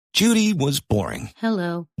Judy was boring.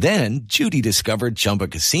 Hello. Then Judy discovered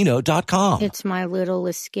ChumbaCasino.com. It's my little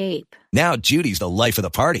escape. Now Judy's the life of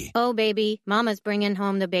the party. Oh, baby, mama's bringing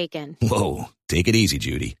home the bacon. Whoa, take it easy,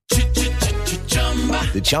 Judy.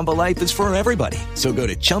 The Chumba life is for everybody. So go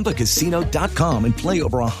to ChumbaCasino.com and play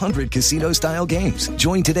over 100 casino-style games.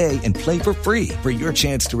 Join today and play for free for your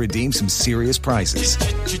chance to redeem some serious prizes.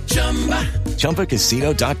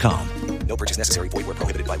 ChumbaCasino.com. No purchase necessary. Void where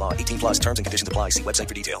prohibited by law. 18 plus terms and conditions apply. See website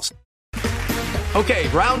for details. Okay,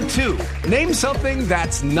 round two. Name something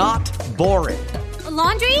that's not boring. A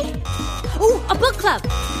laundry? Ooh, a book club.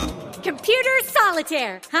 Computer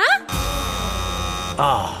solitaire, huh?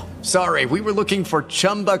 Ah, sorry, we were looking for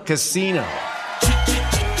Chumba Casino.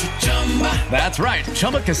 That's right,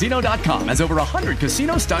 ChumbaCasino.com has over 100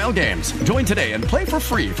 casino-style games. Join today and play for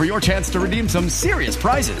free for your chance to redeem some serious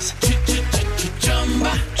prizes.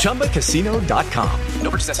 ChumbaCasino.com.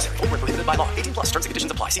 No purchase necessary. Void where prohibited by law. 18 plus terms and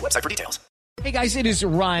conditions apply. See website for details. Hey guys, it is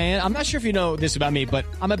Ryan. I'm not sure if you know this about me, but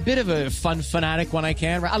I'm a bit of a fun fanatic when I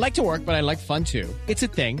can. I like to work, but I like fun too. It's a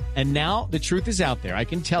thing. And now the truth is out there. I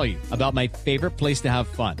can tell you about my favorite place to have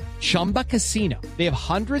fun. Chumba Casino. They have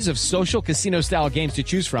hundreds of social casino style games to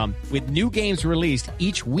choose from with new games released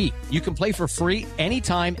each week. You can play for free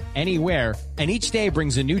anytime, anywhere. And each day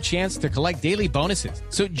brings a new chance to collect daily bonuses.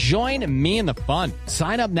 So join me in the fun.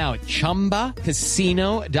 Sign up now at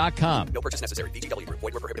ChumbaCasino.com. No purchase necessary. VGW Group.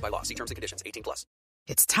 Void where prohibited by law. See terms and conditions. 18 plus.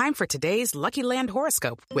 It's time for today's Lucky Land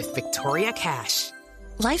horoscope with Victoria Cash.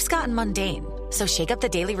 Life's gotten mundane, so shake up the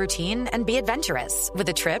daily routine and be adventurous with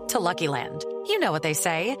a trip to Lucky Land. You know what they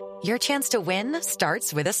say. Your chance to win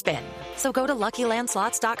starts with a spin. So go to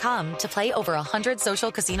LuckyLandSlots.com to play over 100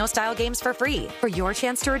 social casino-style games for free for your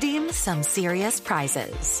chance to redeem some serious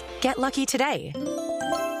prizes. Get lucky today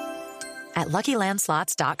at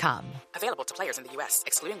LuckyLandSlots.com. Available to players in the U.S.,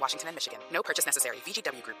 excluding Washington and Michigan. No purchase necessary.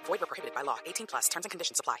 VGW Group. Void where prohibited by law. 18 plus. Terms and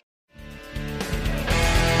conditions apply.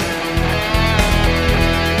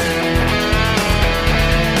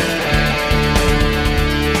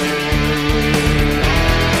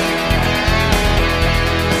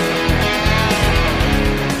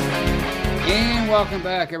 And welcome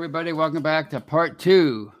back, everybody. Welcome back to part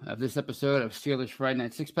two of this episode of Steelers Friday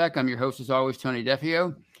Night Six Pack. I'm your host, as always, Tony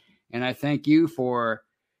Defio, and I thank you for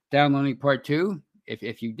downloading part two,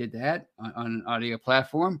 if you did that on an audio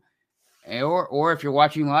platform, or if you're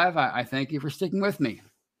watching live, I thank you for sticking with me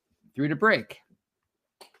through the break.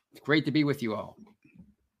 It's great to be with you all.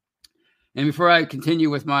 And before I continue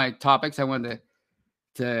with my topics, I wanted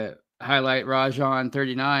to highlight Rajon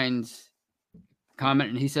 39's comment,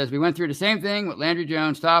 and he says, we went through the same thing with Landry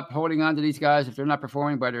Jones. Stop holding on to these guys if they're not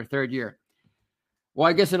performing by their third year. Well,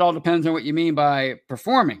 I guess it all depends on what you mean by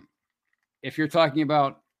performing. If you're talking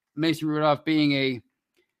about Mason Rudolph being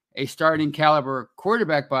a starting caliber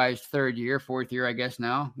quarterback by his third year, fourth year, I guess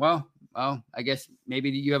now, well, I guess maybe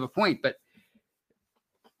you have a point, but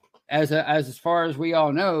as far as we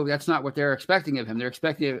all know, that's not what they're expecting of him. They're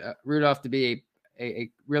expecting Rudolph to be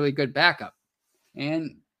a really good backup.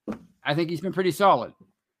 And I think he's been pretty solid.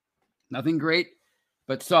 Nothing great,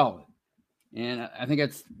 but solid. And I think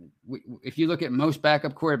if you look at most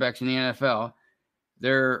backup quarterbacks in the NFL,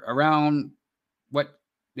 they're around what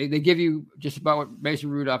they give you, just about what Mason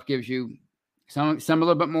Rudolph gives you. Some a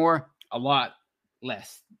little bit more, a lot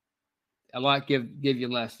less. A lot give you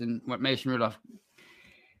less than what Mason Rudolph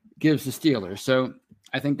gives the Steelers. So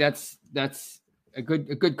I think that's a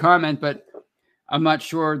good comment, but I'm not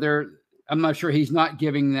sure he's not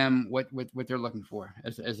giving them what they're looking for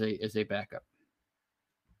as a backup.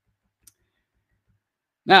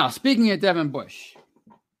 Now, speaking of Devin Bush,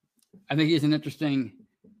 I think he's an interesting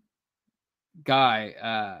guy,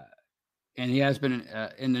 and he has been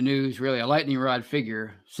in the news, really a lightning rod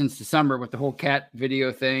figure since the summer with the whole cat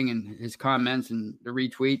video thing and his comments and the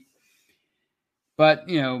retweet. But,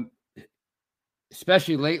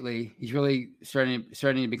 especially lately, he's really starting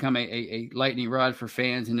to become a lightning rod for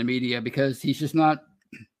fans in the media, because he's just not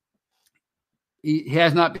 – he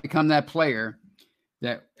has not become that player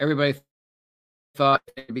that everybody thought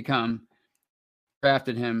he would become.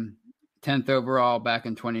 Drafted him 10th overall back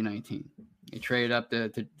in 2019. They traded up to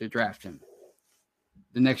draft him.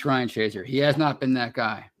 The next Ryan Shazier. He has not been that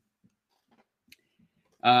guy.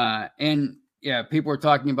 And yeah, people are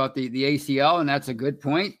talking about the ACL, and that's a good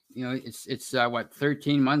point. It's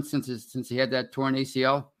 13 months since he had that torn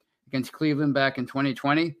ACL against Cleveland back in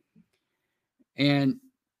 2020. And,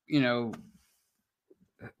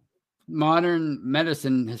 modern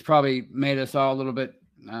medicine has probably made us all a little bit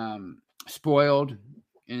spoiled.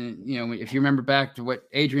 And, if you remember back to what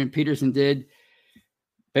Adrian Peterson did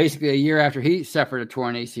basically a year after he suffered a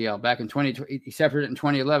torn ACL back in he suffered it in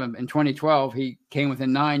 2011. In 2012, he came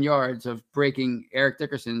within 9 yards of breaking Eric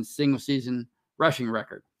Dickerson's single season rushing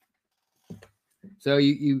record. So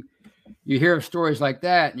you hear of stories like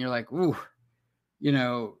that and you're like, ooh,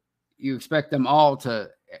 you expect them all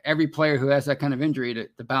every player who has that kind of injury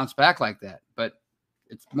to bounce back like that. But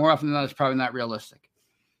it's more often than not, it's probably not realistic.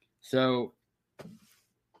 So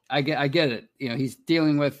I get it. He's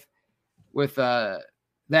dealing with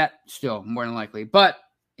that still more than likely, but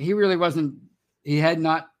he had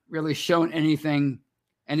not really shown any kind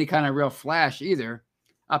of real flash either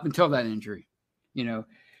up until that injury.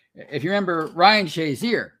 If you remember Ryan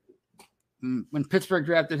Shazier, when Pittsburgh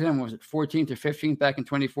drafted him, was it 14th or 15th back in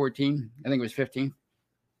 2014? I think it was 15th.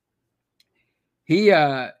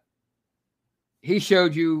 He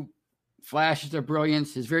showed you flashes of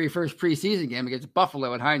brilliance his very first preseason game against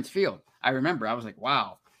Buffalo at Heinz Field. I remember. I was like,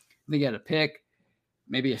 wow. I think he had a pick,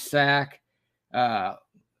 maybe a sack,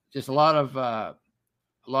 just a lot of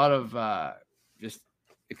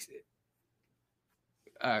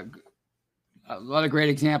great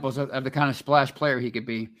examples of the kind of splash player he could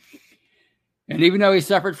be. And even though he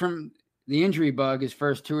suffered from the injury bug his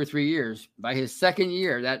first 2 or 3 years, by his second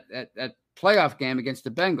year, that playoff game against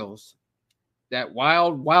the Bengals, that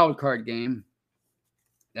wild card game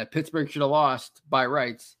that Pittsburgh should have lost by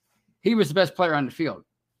rights, he was the best player on the field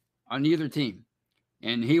on either team.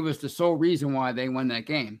 And he was the sole reason why they won that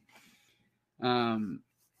game. And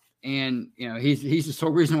he's the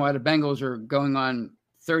sole reason why the Bengals are going on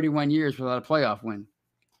 31 years without a playoff win.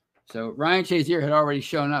 So Ryan Shazier had already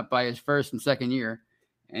shown up by his first and second year,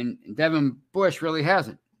 and Devin Bush really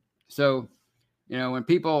hasn't. So, when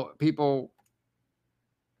people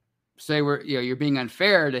say you're being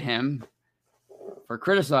unfair to him for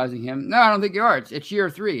criticizing him, no, I don't think you are. It's year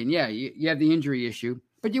 3, and yeah, you have the injury issue,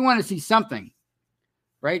 but you want to see something,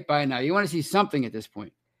 right? By now, you want to see something at this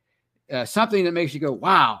point, something that makes you go,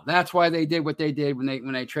 "Wow, that's why they did what they did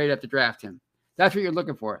when they traded up to draft him." That's what you're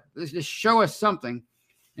looking for. Just show us something.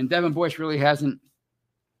 And Devin Bush really hasn't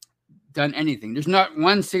done anything. There's not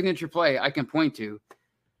one signature play I can point to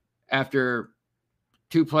after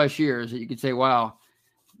 2+ years that you could say, wow,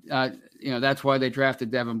 that's why they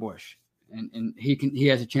drafted Devin Bush. And he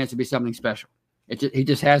has a chance to be something special. He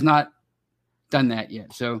just has not done that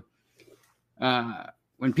yet. So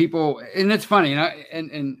when people, and it's funny,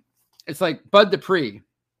 and it's like Bud Dupree.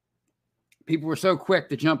 People were so quick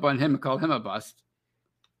to jump on him and call him a bust.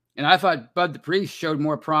 And I thought Bud Dupree showed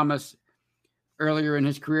more promise earlier in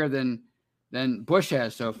his career than Bush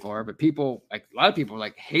has so far. But a lot of people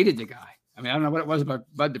hated the guy. I mean, I don't know what it was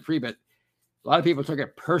about Bud Dupree, but a lot of people took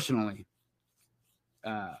it personally.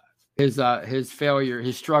 His failure,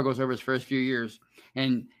 his struggles over his first few years,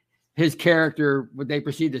 and his character, what they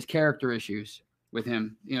perceived as character issues with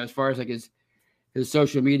him, as far as his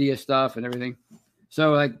social media stuff and everything.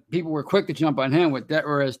 So people were quick to jump on him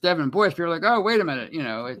whereas Devin Bush, people were like, oh, wait a minute,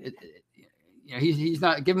 he's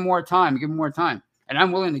not, give him more time. And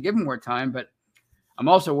I'm willing to give him more time, but I'm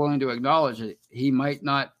also willing to acknowledge that he might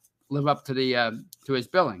not live up to his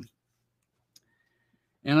billing.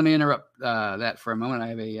 And let me interrupt that for a moment. I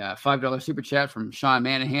have a $5 super chat from Sean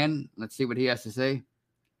Manahan. Let's see what he has to say.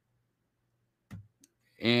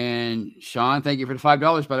 And Sean, thank you for the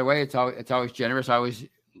 $5, by the way. It's always generous. I always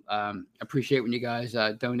appreciate when you guys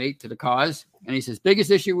donate to the cause. And he says,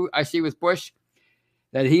 biggest issue I see with Bush,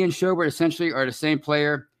 that he and Schobert essentially are the same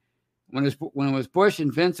player. When it was Bush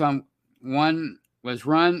and Vince, on one was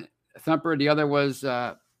Run Thumper, the other was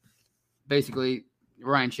basically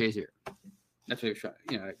Ryan Shazier. That's what he was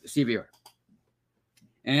trying, CVR.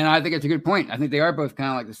 And I think it's a good point. I think they are both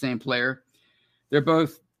kind of like the same player. They're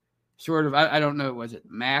both sort of, I don't know, was it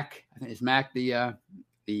Mack? I think it's Mack, the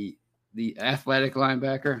athletic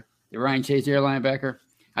linebacker, the Ryan Shazier linebacker.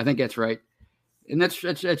 I think that's right. And that's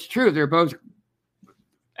true. They're both,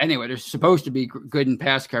 anyway, they're supposed to be good in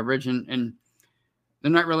pass coverage, and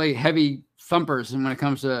they're not really heavy thumpers. And when it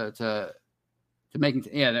comes to making,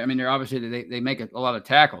 they're obviously, they make a lot of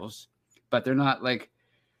tackles, but they're not like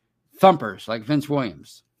thumpers like Vince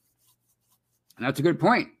Williams. And that's a good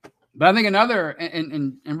point. But I think another,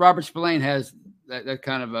 and Robert Spillane has that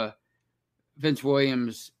kind of a Vince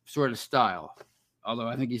Williams sort of style, although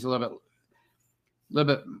I think he's a little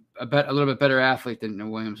bit better athlete than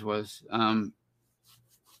Williams was.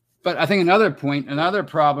 But I think another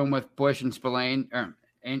problem with Bush and Spillane, or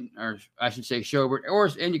I should say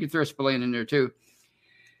Schobert, and you can throw Spillane in there too,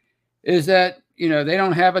 is that they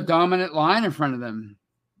don't have a dominant line in front of them.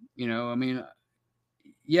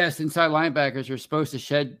 Yes, inside linebackers are supposed to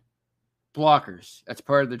shed blockers. That's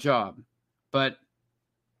part of the job. But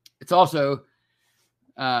it's also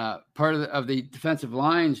part of the defensive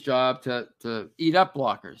line's job to eat up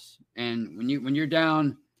blockers. And when you're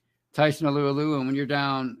down Tyson Alualu and when you're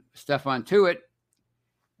down Stephon Tuitt,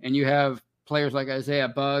 and you have players like Isaiah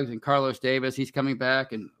Buggs and Carlos Davis, he's coming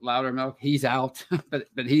back, and Loudermilk, he's out,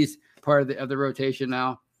 but he's part of the rotation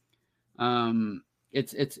now.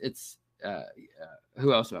 It's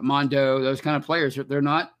who else? Mondo, those kind of players. They're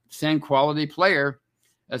not the same quality player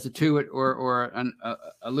as a Tuitt or an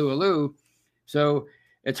Alualu. So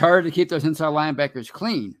it's hard to keep those inside linebackers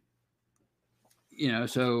clean.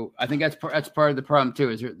 So I think that's part of the problem too.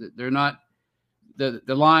 Is they're not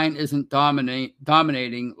the line isn't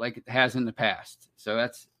dominating like it has in the past. So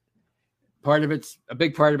that's part of it's a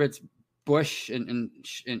big part of it's Bush and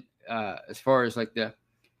as far as like the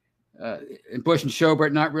Bush and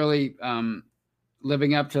Schobert not really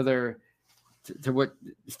living up to to what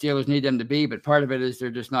the Steelers need them to be. But part of it is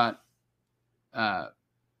they're just not.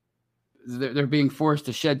 They're being forced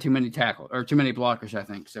to shed too many tackles or too many blockers, I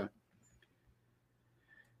think. So.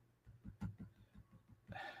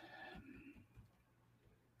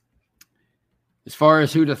 As far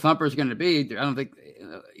as who the thumper is going to be, I don't think,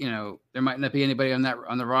 there might not be anybody on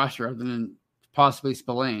the roster other than possibly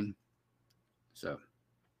Spillane. So.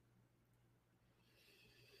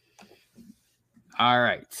 All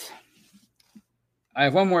right. I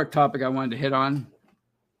have one more topic I wanted to hit on.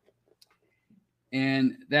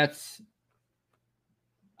 And that's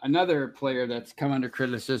another player that's come under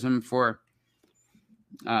criticism for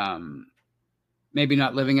maybe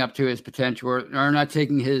not living up to his potential or not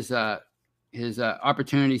taking his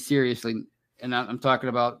opportunity seriously. And I'm talking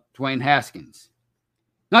about Dwayne Haskins.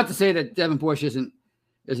 Not to say that Devin Bush isn't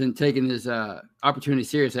taking his opportunity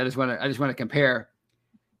seriously. I just want to compare,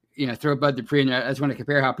 throw Bud Dupree in there. I just want to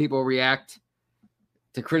compare how people react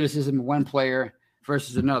to criticism of one player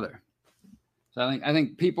versus another. So I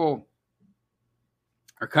think people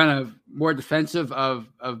are kind of more defensive of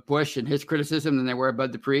Bush and his criticism than they were of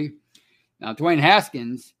Bud Dupree. Now, Dwayne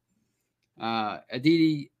Haskins,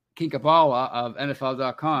 Aditi Kinkhabwala of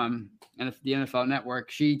NFL.com and the NFL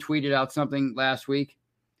Network, she tweeted out something last week,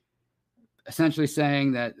 essentially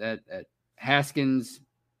saying that Haskins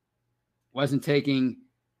wasn't taking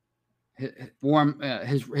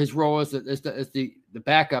his role as the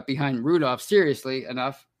backup behind Rudolph seriously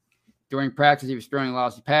enough. During practice, he was throwing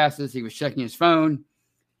lousy passes. He was checking his phone,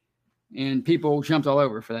 and people jumped all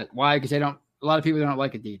over for that. Why? Because a lot of people don't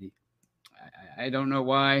like Aditi. I don't know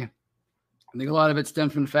why. I think a lot of it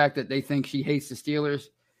stems from the fact that they think she hates the Steelers,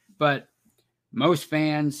 but most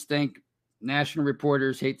fans think national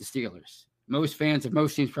reporters hate the Steelers. Most fans of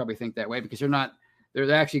most teams probably think that way because their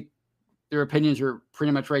opinions are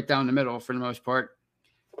pretty much right down the middle for the most part,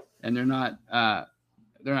 and they're not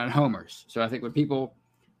homers. So I think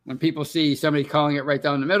when people see somebody calling it right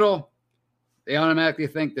down the middle, they automatically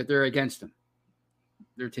think that they're against them,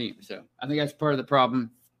 their team. So I think that's part of the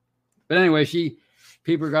problem. But anyway,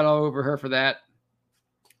 people got all over her for that.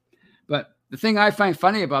 But the thing I find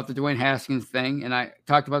funny about the Dwayne Haskins thing, and I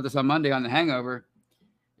talked about this on Monday on The Hangover,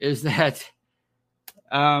 is that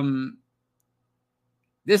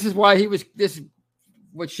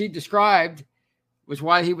what she described was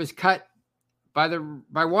why he was cut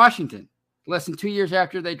by Washington less than 2 years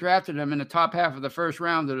after they drafted him in the top half of the first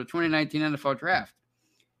round of the 2019 NFL draft.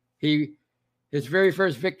 His very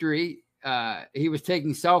first victory, he was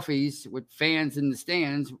taking selfies with fans in the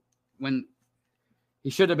stands when he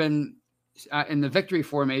should have been in the victory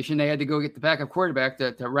formation. They had to go get the backup quarterback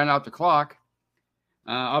to run out the clock.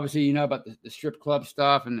 Obviously, about the strip club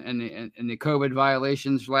stuff and the COVID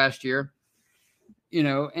violations last year.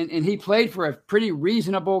 And he played for a pretty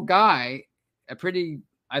reasonable guy,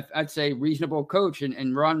 I'd say reasonable coach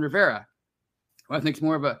in Ron Rivera. Who I think is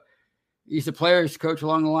more of he's a player's coach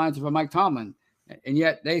along the lines of a Mike Tomlin. And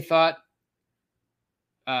yet they thought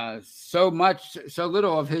so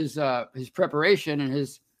little of his preparation and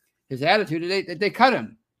his attitude, they cut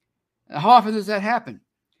him. How often does that happen?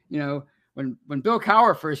 When Bill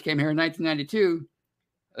Cowher first came here in 1992,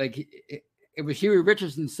 it was Huey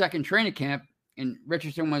Richardson's second training camp, and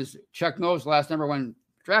Richardson was Chuck Noll's last number one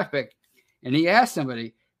draft pick. And he asked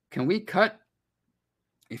somebody, can we cut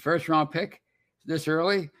a first-round pick this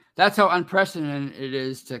early? That's how unprecedented it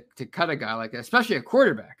is to cut a guy like that, especially a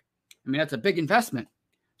quarterback. I mean, that's a big investment.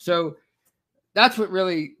 So that's what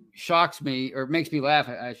really shocks me or makes me laugh,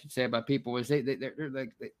 I should say, about people is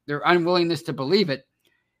their unwillingness to believe it.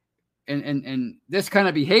 And this kind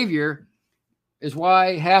of behavior is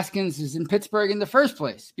why Haskins is in Pittsburgh in the first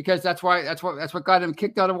place, because that's what got him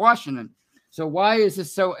kicked out of Washington. So why is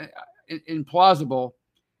this so implausible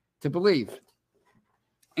to believe?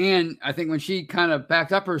 And I think when she kind of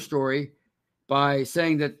backed up her story by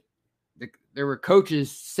saying that there were coaches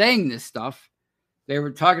saying this stuff. They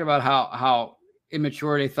were talking about how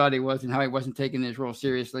immature they thought he was and how he wasn't taking his role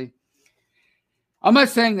seriously. I'm not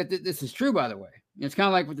saying that this is true, by the way. It's kind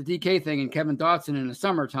of like with the DK thing and Kevin Dotson in the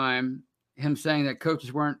summertime, him saying that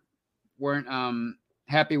coaches weren't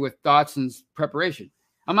happy with Dotson's preparation.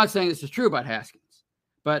 I'm not saying this is true about Haskins,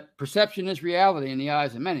 but perception is reality in the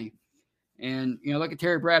eyes of many. And, look at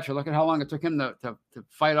Terry Bradshaw. Look at how long it took him to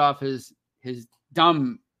fight off his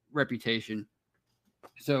dumb reputation.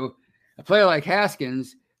 So a player like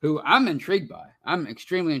Haskins, who I'm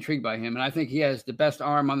extremely intrigued by him, and I think he has the best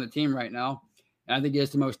arm on the team right now. And I think he has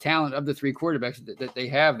the most talent of the three quarterbacks that they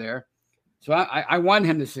have there. So I want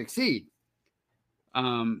him to succeed.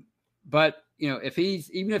 But if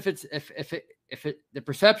the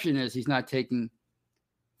perception is he's not taking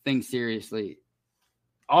things seriously,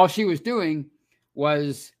 all she was doing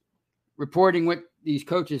was reporting what these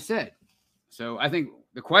coaches said. So I think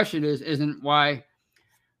the question isn't why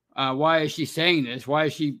is she saying this? Why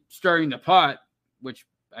is she stirring the pot? Which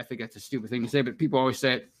I think that's a stupid thing to say, but people always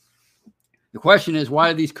say it. The question is,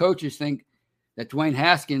 why do these coaches think that Dwayne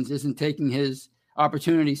Haskins isn't taking his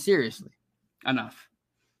opportunity seriously enough?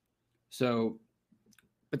 So,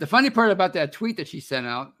 but the funny part about that tweet that she sent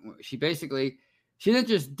out, she didn't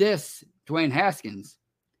just diss Dwayne Haskins.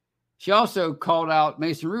 She also called out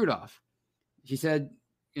Mason Rudolph. She said,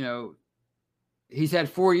 he's had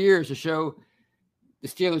 4 years to show the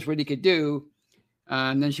Steelers what he could do.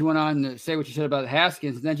 And then she went on to say what she said about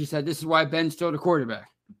Haskins. And then she said, this is why Ben's still the quarterback.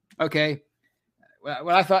 Okay.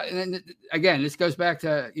 Well, I thought, and then, again, this goes back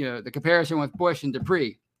to, the comparison with Bush and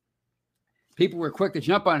Dupree. People were quick to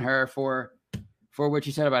jump on her for what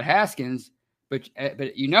she said about Haskins, but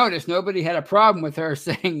you notice nobody had a problem with her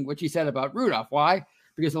saying what she said about Rudolph. Why?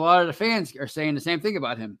 Because a lot of the fans are saying the same thing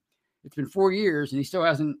about him. It's been 4 years and he still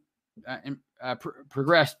hasn't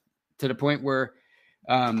progressed to the point where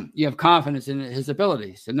you have confidence in his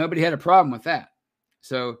abilities. So nobody had a problem with that.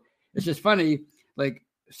 So it's just funny, like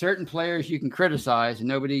certain players you can criticize and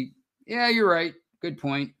nobody, yeah, you're right. Good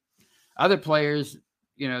point. Other players,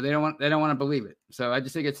 they don't want to believe it. So I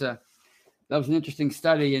just think that was an interesting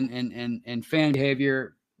study in fan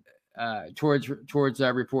behavior towards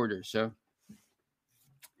reporters. So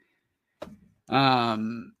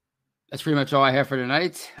that's pretty much all I have for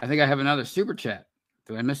tonight. I think I have another super chat.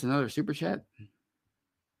 Did I miss another super chat?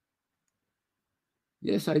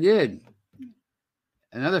 Yes, I did.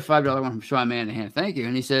 Another $5 one from Sean Manahan. Thank you.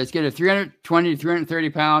 And he says, get a 320 to 330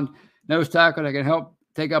 pound nose tackle that can help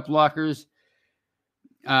take up blockers.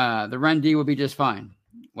 The run D will be just fine.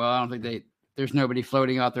 Well, I don't think there's nobody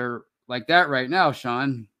floating out there like that right now,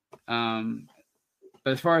 Sean. But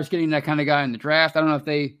as far as getting that kind of guy in the draft, I don't know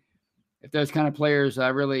if those kind of players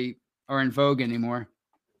really are in vogue anymore.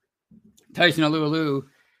 Tyson Alualu,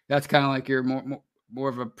 that's kind of like your more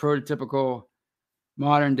of a prototypical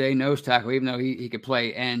modern day nose tackle, even though he could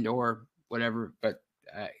play end or whatever. But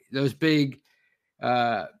those big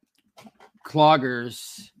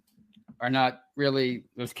cloggers are not really,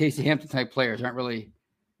 those Casey Hampton type players aren't really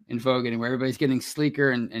in vogue anywhere. Everybody's getting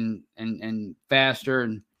sleeker and faster.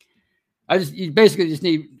 And you basically just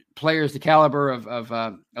need players the caliber of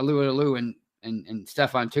Alualu and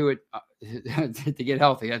Stephon Tuitt to get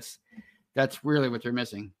healthy. That's really what they're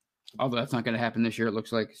missing. Although that's not going to happen this year, it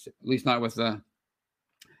looks like, at least not with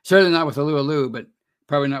certainly not with Alualu, but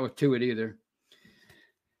probably not with Tuitt either.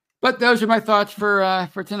 But those are my thoughts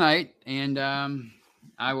for tonight, and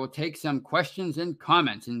I will take some questions and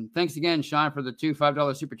comments. And thanks again, Sean, for the two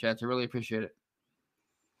 $5 super chats. I really appreciate it.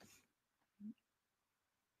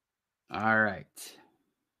 All right.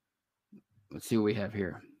 Let's see what we have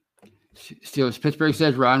here. Steelers Pittsburgh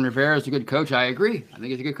says Ron Rivera is a good coach. I agree. I think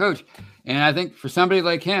he's a good coach. And I think for somebody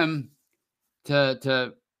like him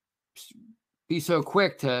to be so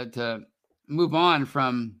quick to move on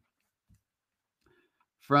from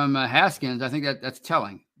Haskins, I think that's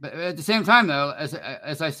telling. But at the same time, though,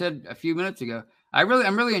 as I said a few minutes ago,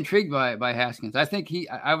 I'm really intrigued by Haskins. I think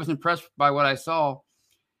I was impressed by what I saw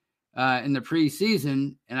in the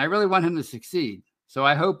preseason, and I really want him to succeed. So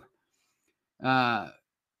I hope,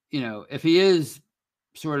 if he is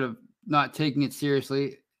sort of not taking it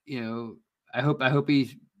seriously, I hope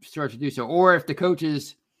he starts to do so. Or if the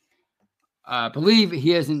coaches believe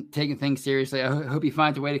he isn't taking things seriously, I hope he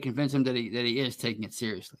finds a way to convince him that he is taking it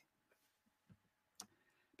seriously.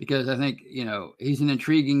 Because I think, he's an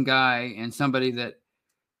intriguing guy and somebody that,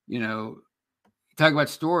 talk about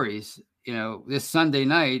stories, this Sunday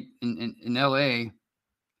night in LA.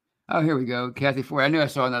 Oh, here we go. Kathy Ford. I knew I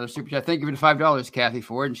saw another super chat. Thank you for the $5, Kathy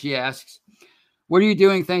Ford. And she asks, what are you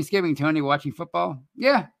doing Thanksgiving, Tony? Watching football?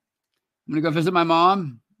 Yeah. I'm going to go visit my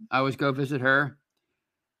mom. I always go visit her.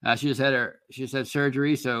 She just had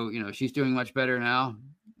surgery. So, she's doing much better now.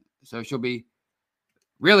 So she'll be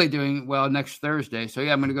really doing well next Thursday. So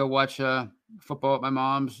yeah, I'm going to go watch football at my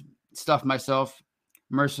mom's, stuff myself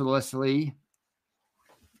mercilessly.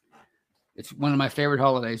 It's one of my favorite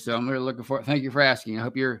holidays. So I'm really looking forward. Thank you for asking. I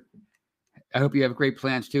hope you have great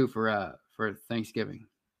plans too for Thanksgiving.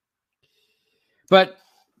 But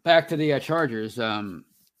back to the Chargers.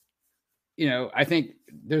 I think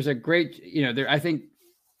there's a great, I think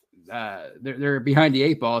they're behind the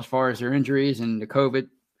 8 ball as far as their injuries and the COVID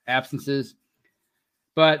absences.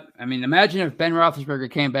 But I mean, imagine if Ben Roethlisberger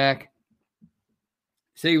came back,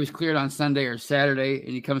 say he was cleared on Sunday or Saturday, and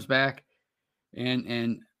he comes back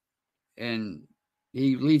and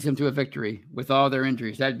he leads them to a victory with all their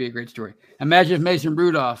injuries. That'd be a great story. Imagine if Mason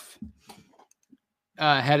Rudolph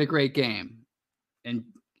had a great game and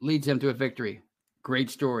leads them to a victory. Great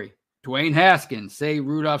story. Dwayne Haskins, say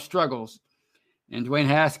Rudolph struggles, and Dwayne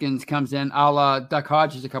Haskins comes in a la Duck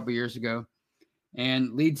Hodges a couple years ago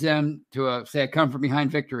and leads them to a come-from-behind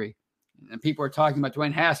victory. And people are talking about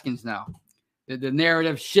Dwayne Haskins now. The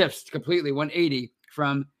narrative shifts completely 180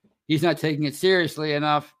 from he's not taking it seriously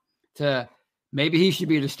enough to maybe he should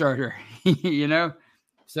be the starter,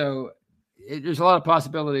 So there's a lot of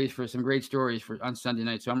possibilities for some great stories on Sunday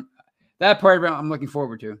night. So that part of it I'm looking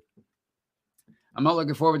forward to. I'm not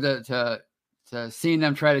looking forward to seeing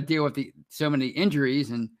them try to deal with so many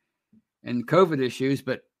injuries and COVID issues,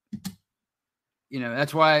 but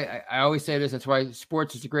that's why I always say this. That's why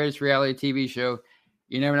sports is the greatest reality TV show.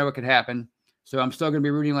 You never know what could happen. So I'm still going to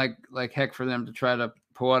be rooting like heck for them to try to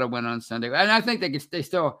pull out a win on Sunday. And I think they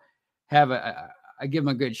still have I give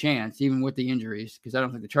them a good chance, even with the injuries, because I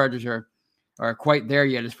don't think the Chargers are quite there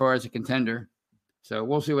yet as far as a contender. So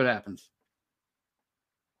we'll see what happens.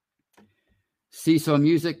 Cecil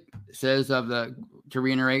Music says to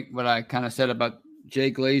reiterate what I kind of said about Jay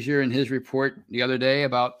Glazier and his report the other day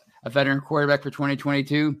about a veteran quarterback for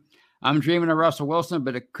 2022. I'm dreaming of Russell Wilson,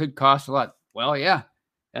 but it could cost a lot. Well, yeah,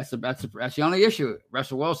 that's the only issue.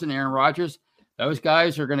 Russell Wilson, Aaron Rodgers, those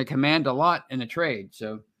guys are going to command a lot in a trade.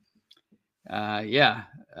 So,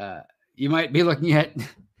 you might be looking at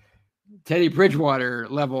Teddy Bridgewater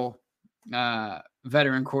level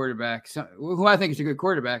veteran quarterback, who I think is a good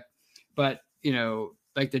quarterback, but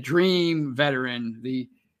like the dream veteran, the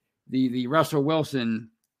Russell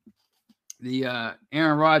Wilson, the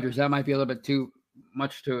Aaron Rodgers, that might be a little bit too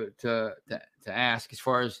much to ask as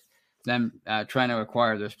far as them trying to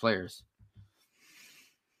acquire those players.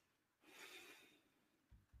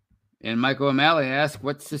 And Michael O'Malley asked,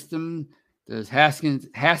 what system does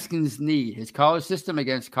Haskins need? His college system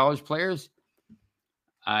against college players?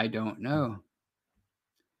 I don't know.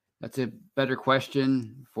 That's a better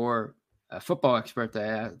question for a football expert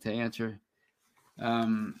to answer.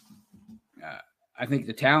 I think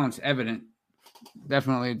the talent's evident.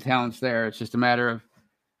 Definitely the talent's there. It's just a matter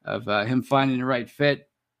of him finding the right fit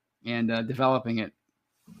and developing it.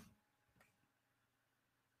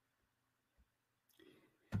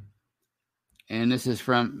 And this is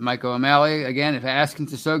from Michael O'Malley. Again, if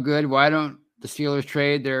Haskins is so good, why don't the Steelers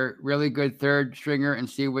trade their really good third stringer and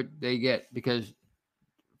see what they get? Because,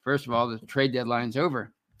 first of all, the trade deadline's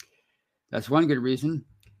over. That's one good reason.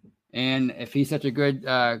 And if he's such a good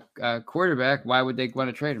quarterback, why would they want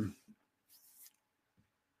to trade him?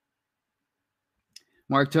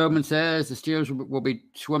 Mark Tobin says the Steelers will be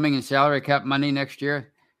swimming in salary cap money next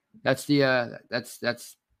year. That's true.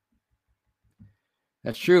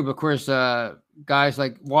 But of course, guys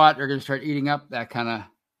like Watt are going to start eating up that kind of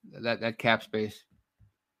that cap space.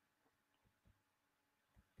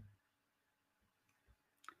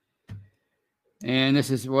 And this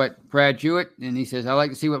is what Brad Jewett, and he says, I like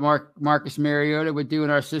to see what Marcus Mariota would do in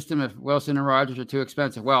our system if Wilson and Rodgers are too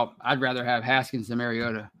expensive. Well, I'd rather have Haskins than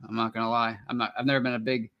Mariota. I'm not going to lie. I've never been a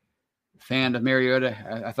big fan of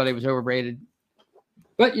Mariota. I thought he was overrated.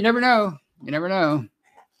 But you never know. You never know.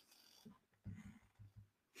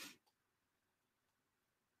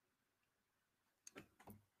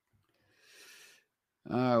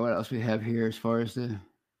 What else we have here as far as the...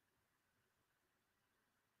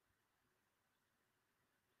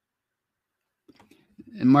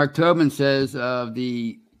 And Mark Tobin says of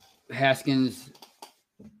the Haskins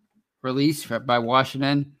release by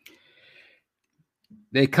Washington,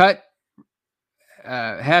 they cut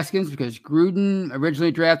Haskins because Gruden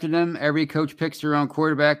originally drafted him. Every coach picks their own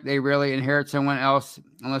quarterback. They rarely inherit someone else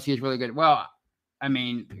unless he's really good. Well, I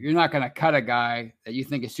mean, you're not going to cut a guy that you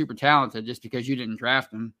think is super talented just because you didn't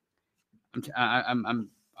draft him. I'm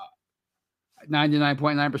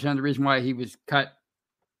 99.9% of the reason why he was cut.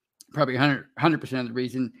 Probably 100% of the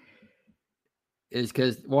reason is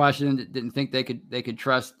because Washington didn't think they could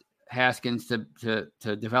trust Haskins to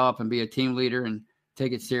develop and be a team leader and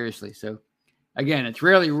take it seriously. So again, it's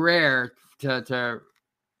really rare to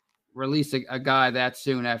release a guy that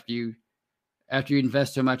soon after you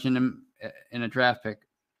invest so much in him in a draft pick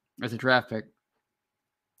as a draft pick.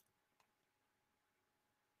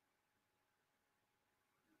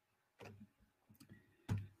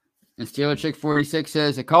 And Steeler Chick 46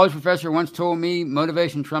 says, a college professor once told me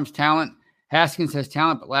motivation trumps talent. Haskins has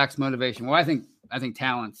talent but lacks motivation. Well, I think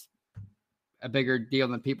talent's a bigger deal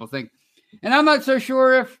than people think. And I'm not so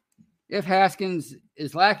sure if Haskins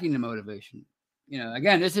is lacking the motivation.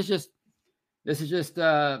 Again, this is just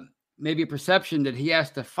maybe a perception that he has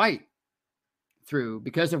to fight through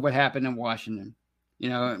because of what happened in Washington.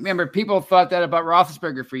 Remember, people thought that about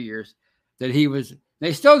Roethlisberger for years, that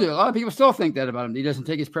they still do. A lot of people still think that about him. He doesn't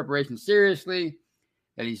take his preparation seriously,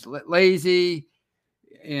 that he's lazy.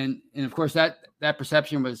 And of course that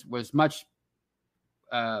perception was much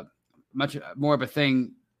more of a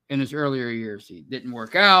thing in his earlier years. He didn't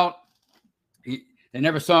work out. They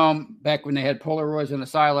never saw him back when they had Polaroids on the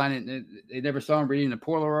sideline, and they never saw him reading the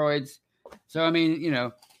Polaroids. So,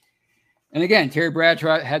 and again, Terry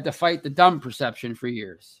Bradshaw had to fight the dumb perception for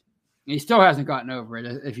years. And he still hasn't gotten over it,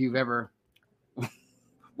 if you've ever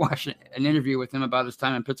watched an interview with him about his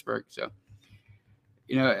time in Pittsburgh. So,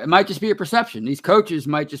 it might just be a perception. These coaches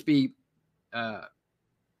might just be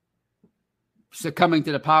succumbing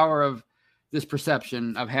to the power of this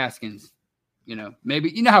perception of Haskins.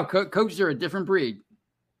 Maybe how coaches are a different breed.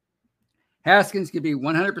 Haskins could be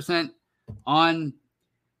 100% on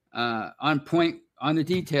point on the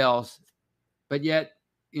details, but yet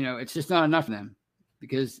it's just not enough for them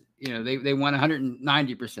because they want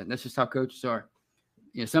 190%. That's just how coaches are.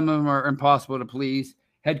 Some of them are impossible to please.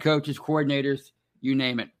 Head coaches, coordinators, you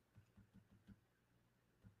name it.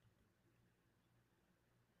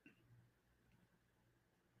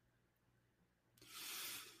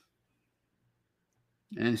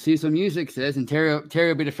 And Cecil Music says, and Terry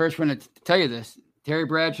will be the first one to tell you this, Terry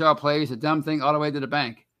Bradshaw plays a dumb thing all the way to the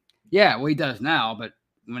bank. Yeah, well, he does now, but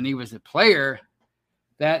when he was a player,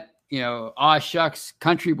 that, aw shucks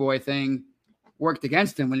country boy thing worked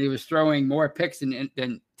against him when he was throwing more picks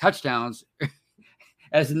than touchdowns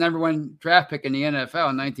as the number one draft pick in the NFL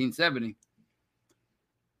in 1970.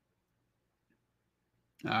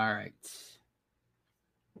 All right.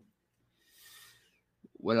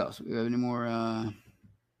 What else? Do we have any more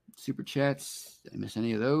super chats? Did I miss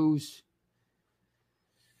any of those?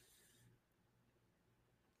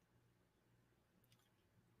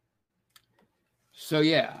 So,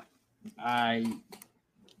 yeah,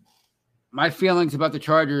 my feelings about the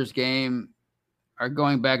Chargers game are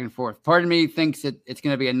going back and forth. Part of me thinks that it's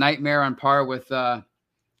going to be a nightmare on par with the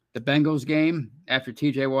Bengals game after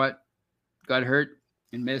TJ Watt got hurt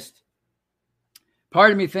and missed.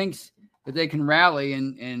 Part of me thinks that they can rally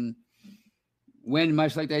and win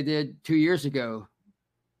much like they did 2 years ago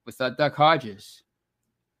with Duck Hodges.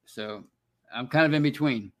 So I'm kind of in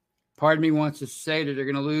between. Part of me wants to say that they're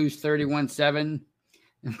going to lose 31-7.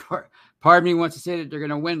 And part of me wants to say that they're going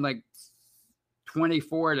to win like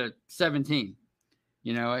 24-17.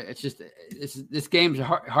 It's just this game's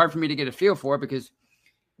hard for me to get a feel for because,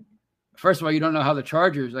 first of all, you don't know how the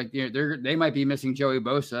Chargers, they might be missing Joey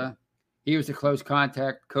Bosa. He was a close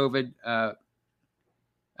contact COVID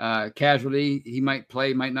casualty. He might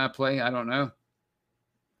play, might not play. I don't know.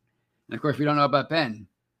 And, of course, we don't know about Ben.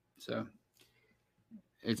 So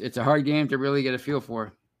it's a hard game to really get a feel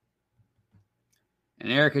for.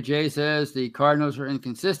 And Erica J says the Cardinals are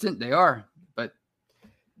inconsistent. They are, but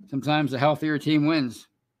sometimes the healthier team wins.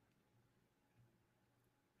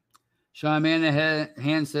 Sean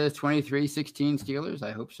Manahan says 23-16 Steelers.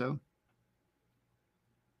 I hope so.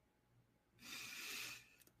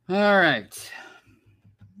 All right.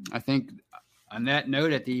 I think on that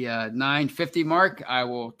note, at the 9:50 mark, I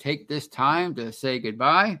will take this time to say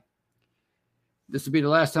goodbye. This will be the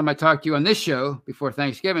last time I talk to you on this show before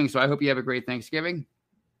Thanksgiving, so I hope you have a great Thanksgiving.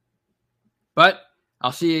 But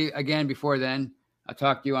I'll see you again before then. I'll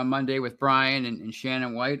talk to you on Monday with Brian and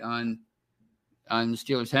Shannon White on the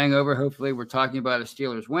Steelers Hangover. Hopefully we're talking about a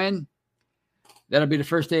Steelers win. That'll be the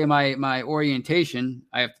first day of my orientation.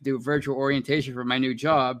 I have to do a virtual orientation for my new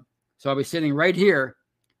job. So I'll be sitting right here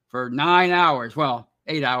for 9 hours. Well,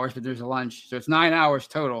 8 hours, but there's a lunch. So it's 9 hours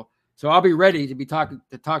total. So I'll be ready to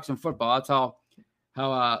talk some football. That's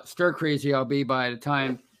how stir crazy I'll be by the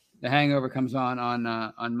time the Hangover comes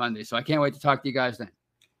on Monday. So I can't wait to talk to you guys then.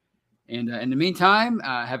 And in the meantime,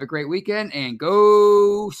 have a great weekend and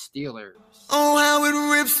go Steelers. Oh, how it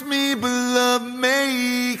rips me, but love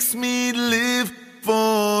makes me live.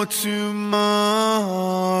 for tomorrow.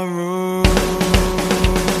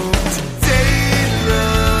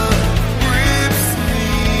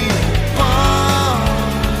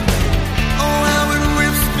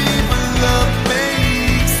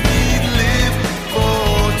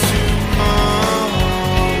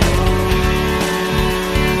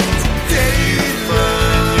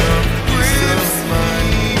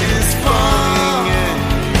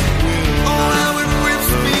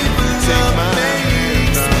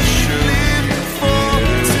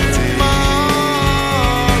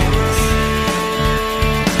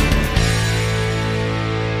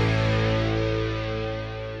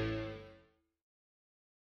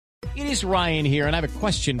 It is Ryan here, and I have a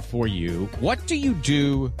question for you. What do you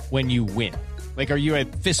do when you win? Like, are you a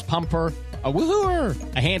fist pumper, a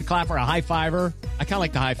woohooer, a hand clapper, a high fiver? I kind of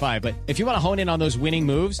like the high five, but if you want to hone in on those winning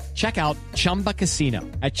moves, check out Chumba Casino.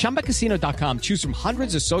 At ChumbaCasino.com, choose from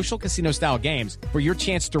hundreds of social casino-style games for your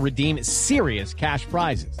chance to redeem serious cash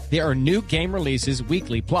prizes. There are new game releases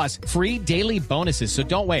weekly, plus free daily bonuses. So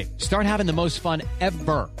don't wait. Start having the most fun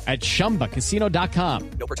ever at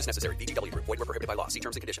ChumbaCasino.com. No purchase necessary. VGW Group. Void where prohibited by law. See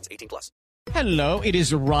terms and conditions. 18+. Hello, it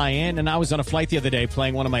is Ryan, and I was on a flight the other day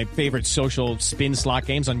playing one of my favorite social spin slot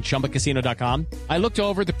games on ChumbaCasino.com. I looked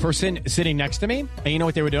over at the person sitting next to me, and you know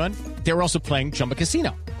what they were doing? They were also playing Chumba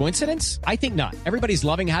Casino. Coincidence? I think not. Everybody's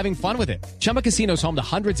loving having fun with it. Chumba Casino is home to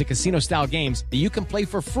hundreds of casino-style games that you can play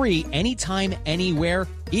for free anytime, anywhere,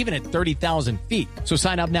 even at 30,000 feet. So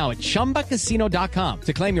sign up now at ChumbaCasino.com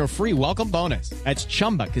to claim your free welcome bonus. That's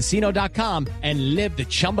ChumbaCasino.com and live the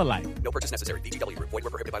Chumba life. No purchase necessary. VGW Group. Void where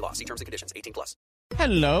prohibited by law. See terms and conditions. 18+.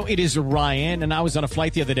 Hello, it is Ryan, and I was on a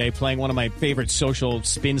flight the other day playing one of my favorite social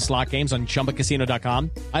spin slot games on ChumbaCasino.com.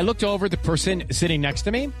 I looked over at the person sitting next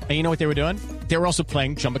to me, and you know what they were doing? They were also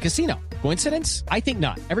playing Chumba Casino. Coincidence? I think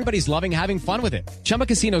not. Everybody's loving having fun with it. Chumba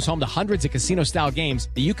Casino is home to hundreds of casino-style games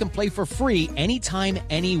that you can play for free anytime,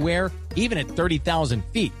 anywhere, even at 30,000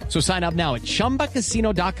 feet. So sign up now at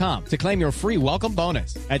ChumbaCasino.com to claim your free welcome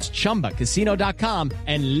bonus. That's ChumbaCasino.com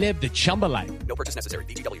and live the Chumba life. No purchase necessary.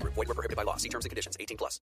 VGW Group. Void where prohibited by law. See terms and conditions.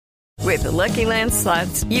 18+. With the Lucky Land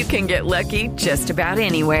Slots, you can get lucky just about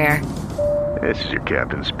anywhere. This is your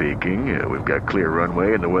captain speaking. We've got clear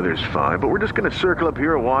runway and the weather's fine, but we're just going to circle up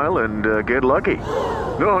here a while and get lucky.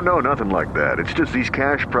 No, nothing like that. It's just these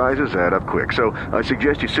cash prizes add up quick. So I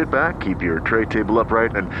suggest you sit back, keep your tray table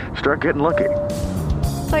upright, and start getting lucky.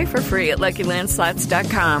 Play for free at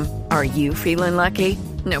LuckyLandSlots.com. Are you feeling lucky?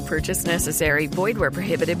 No purchase necessary. Void where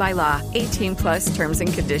prohibited by law. 18+ terms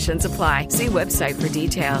and conditions apply. See website for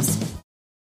details.